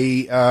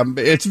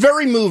it's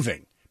very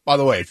moving, by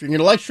the way. If you're going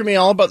to lecture me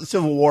all about the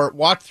Civil War,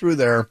 walk through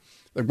there.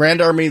 The Grand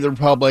Army of the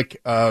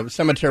Republic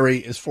cemetery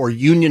is for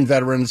Union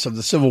veterans of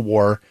the Civil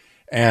War.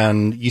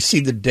 And you see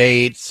the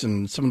dates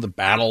and some of the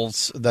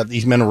battles that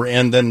these men were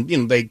in. Then,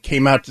 they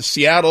came out to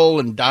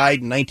Seattle and died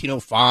in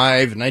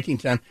 1905 and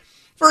 1910.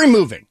 Very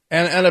moving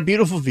and a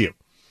beautiful view.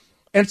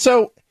 And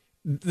so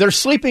they're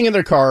sleeping in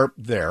their car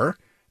there.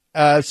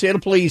 Seattle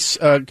police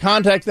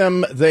contact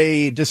them.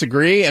 They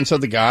disagree. And so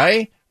the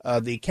guy,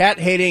 the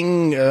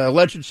cat-hating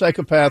alleged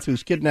psychopath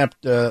who's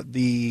kidnapped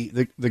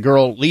the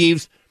girl,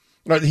 leaves.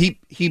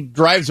 He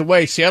drives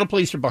away. Seattle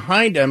police are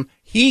behind him.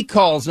 He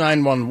calls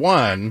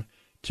 911.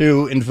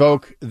 To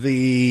invoke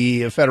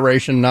the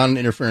Federation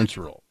non-interference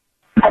rule.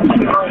 Hey,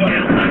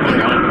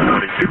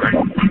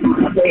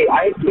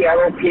 I have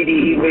Seattle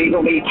PD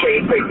illegally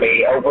chasing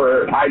me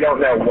over I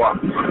don't know what.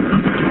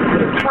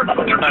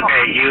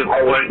 Okay,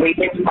 I was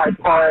leaving my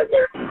car and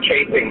they're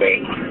chasing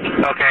me.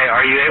 Okay,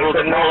 are you able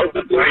to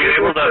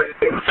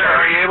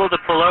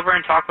pull over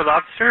and talk with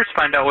officers,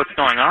 find out what's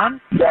going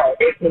on? No,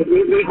 it's an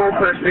illegal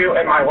pursuit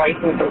and my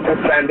license is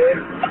suspended,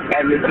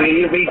 and it's an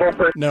illegal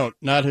pursuit. No,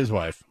 not his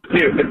wife.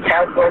 Dude, it's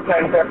House Bill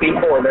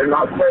 1074. They're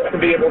not supposed to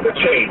be able to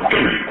chase.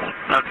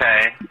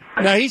 Okay.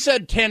 Now, he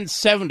said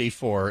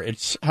 1074.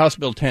 It's House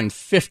Bill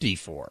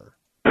 1054.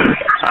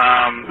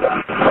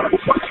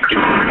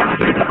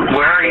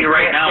 Where are you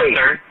right now,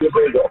 sir?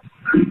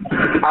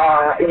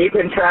 You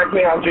can track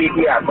me on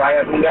GPS. I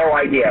have no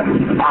idea.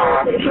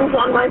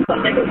 On my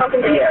phone.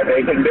 Yeah,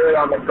 they can do it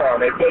on the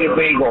phone. It's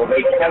illegal.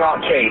 They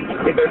cannot chase.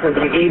 This is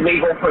an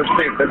illegal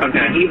pursuit. This is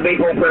an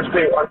illegal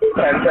pursuit under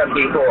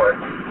 1074.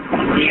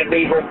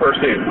 Illegal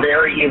pursuit.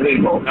 Very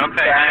illegal.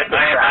 Okay,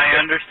 I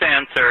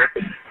understand, sir.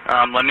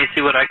 Let me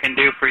see what I can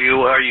do for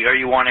you. Are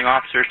you wanting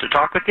officers to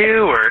talk with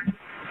you, or?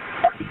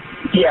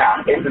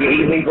 Yeah, it's an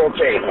illegal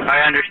chase.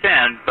 I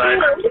understand, but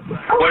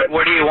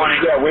what do you want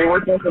to? Yeah, we were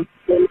just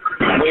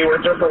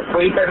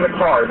asleep in the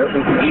car. This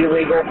is an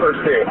illegal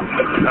pursuit.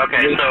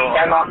 Okay, we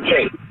cannot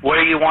chase. What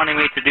are you wanting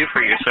me to do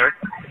for you, sir?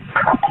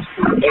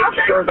 Make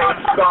sure they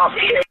stop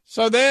chasing.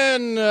 So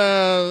then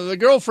the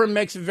girlfriend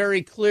makes it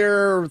very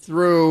clear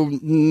through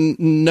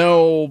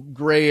no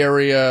gray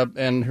area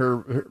and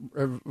her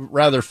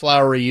rather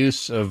flowery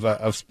use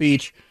of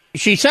speech.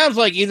 She sounds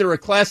like either a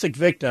classic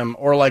victim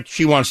or like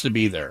she wants to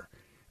be there.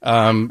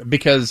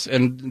 Because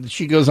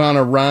she goes on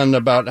a run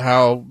about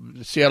how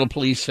Seattle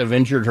police have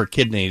injured her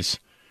kidneys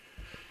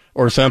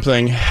or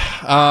something.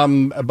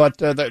 But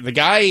the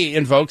guy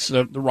invokes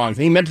the wrong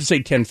thing. He meant to say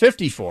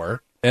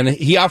 1054, and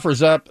he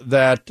offers up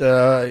that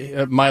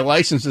my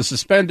license is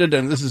suspended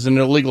and this is an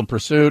illegal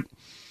pursuit.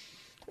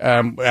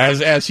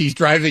 As he's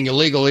driving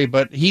illegally,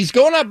 but he's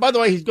going up. By the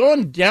way, he's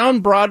going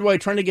down Broadway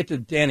trying to get to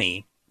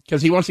Denny.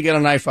 because he wants to get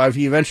on I-5.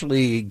 He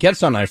eventually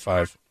gets on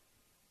I-5.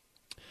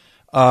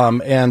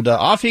 And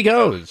off he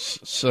goes.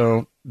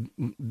 So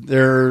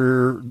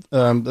the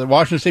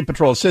Washington State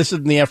Patrol assisted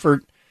in the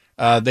effort.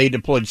 They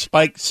deployed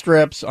spike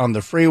strips on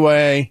the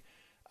freeway.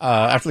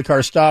 After the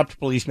car stopped,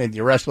 police made the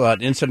arrest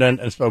without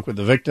incident and spoke with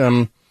the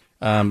victim.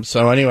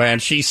 So anyway,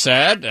 and she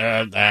said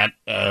that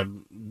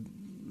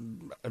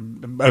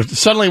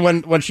suddenly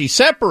when she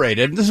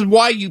separated, this is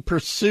why you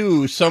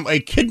pursue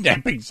a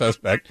kidnapping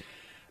suspect,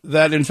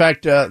 that in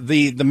fact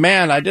the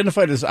man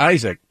identified as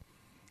Isaac,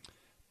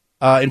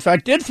 in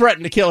fact, did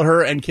threaten to kill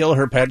her and kill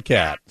her pet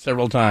cat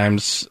several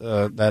times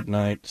that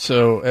night.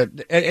 So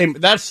and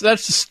that's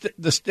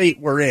the state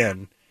we're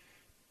in.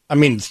 I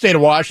mean, the state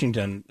of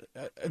Washington.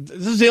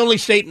 This is the only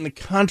state in the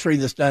country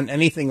that's done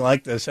anything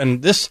like this,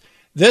 and this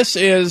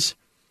is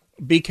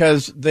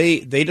because they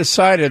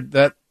decided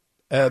that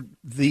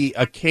the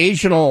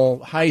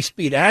occasional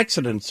high-speed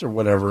accidents or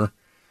whatever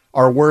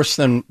are worse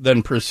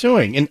than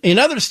pursuing. In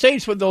other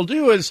states, what they'll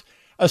do is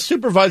a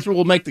supervisor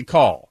will make the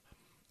call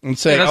and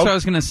say, that's what I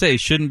was going to say.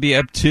 Shouldn't be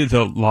up to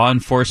the law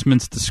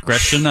enforcement's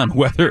discretion on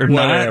whether or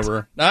not.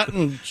 Whatever. Not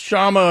in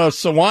Shama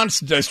Sawant's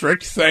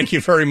district. Thank you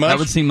very much. That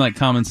would seem like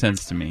common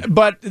sense to me.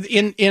 But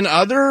in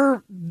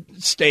other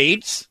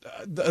states,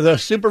 the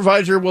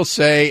supervisor will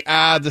say,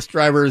 this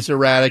driver is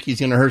erratic.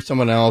 He's going to hurt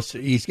someone else.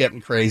 He's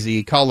getting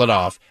crazy. Call it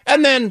off.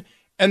 And then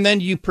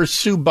you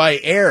pursue by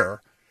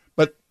air.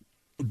 But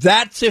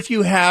that's if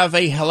you have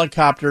a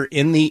helicopter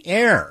in the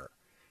air.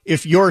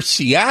 If you're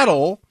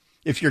Seattle,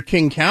 if you're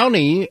King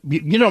County,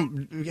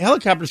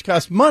 helicopters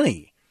cost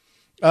money.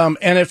 And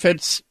if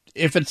it's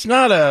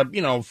not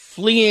a,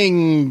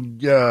 fleeing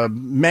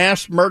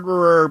mass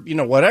murderer,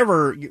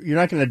 whatever, you're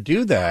not going to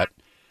do that.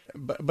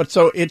 But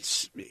so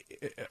it's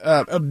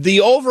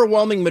the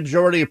overwhelming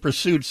majority of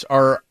pursuits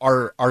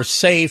are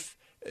safe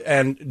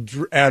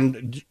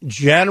and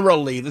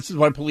generally, this is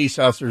why police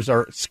officers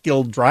are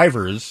skilled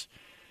drivers.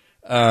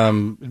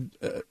 But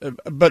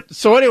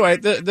so anyway,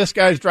 this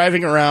guy's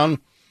driving around.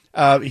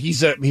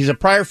 He's a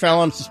prior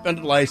felon,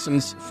 suspended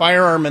license,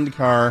 firearm in the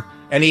car,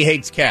 and he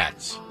hates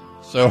cats.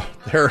 So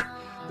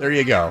there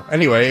you go.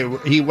 Anyway,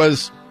 he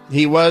was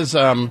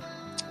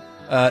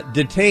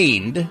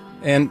detained,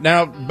 and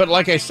now, but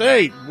like I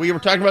say, we were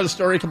talking about the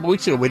story a couple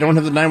weeks ago. We don't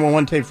have the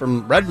 911 tape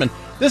from Redmond.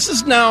 This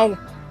is now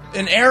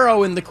an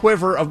arrow in the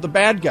quiver of the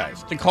bad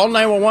guys to call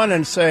 911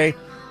 and say,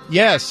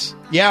 yes,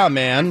 yeah,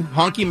 man,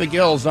 Honky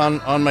McGill's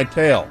on my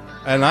tail.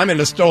 And I'm in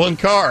a stolen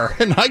car,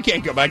 and I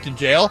can't go back to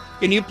jail.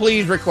 Can you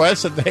please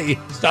request that they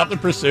stop the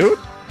pursuit?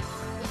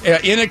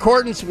 In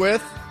accordance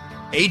with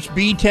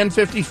HB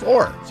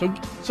 1054.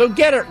 So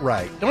get it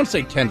right. Don't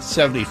say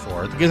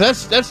 1074,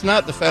 because that's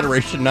not the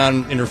Federation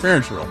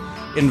non-interference rule.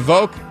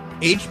 Invoke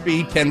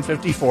HB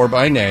 1054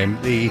 by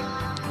name, the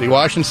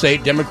Washington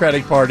State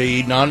Democratic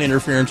Party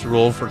non-interference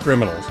rule for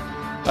criminals.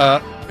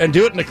 And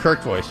do it in a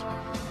Kirk voice.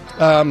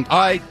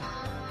 I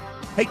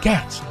hate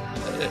cats.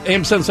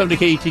 AM 770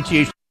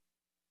 KETTH.